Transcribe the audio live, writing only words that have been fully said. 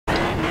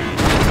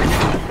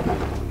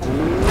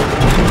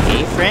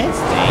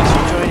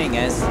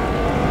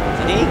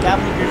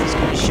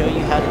to show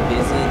you how to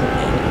visit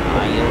an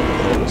IO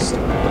host.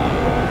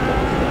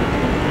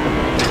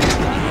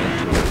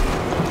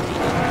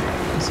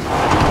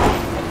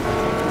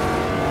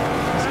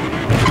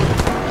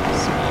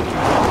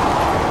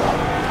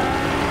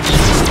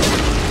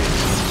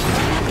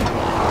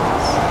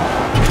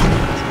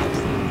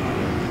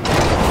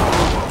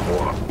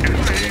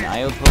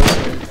 IO Outpost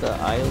with the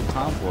IO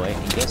Convoy,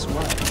 and guess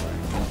what?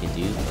 You can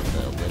do to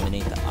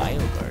eliminate the IO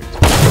guards.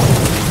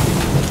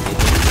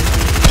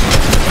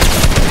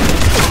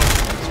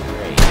 That's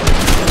great.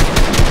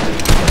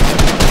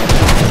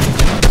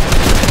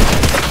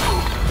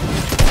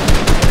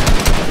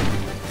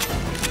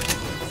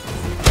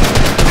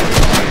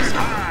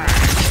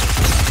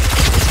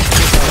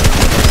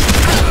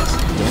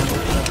 Don't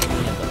open up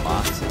any of the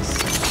boxes.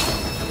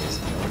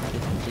 In order to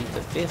complete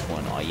the fifth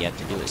one, all you have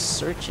to do is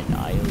search an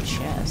IO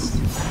chest.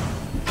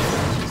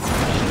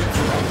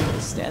 The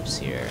steps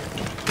here.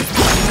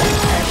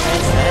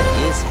 Alright, that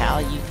is how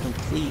you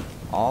complete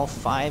all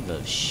 5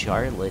 of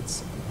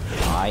Charlotte's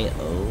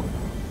IO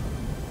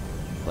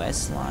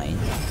Questline,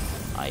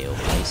 IO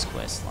Heist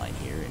Questline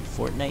here in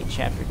Fortnite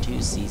Chapter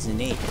 2 Season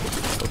 8.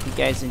 Hope you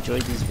guys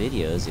enjoyed these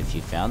videos. If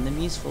you found them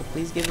useful,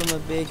 please give them a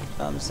big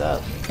thumbs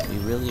up. We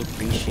really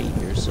appreciate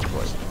your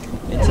support.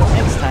 Until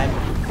next time,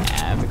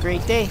 have a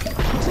great day.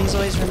 Please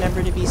always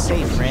remember to be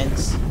safe,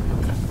 friends.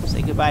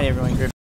 Say goodbye to everyone, Griff.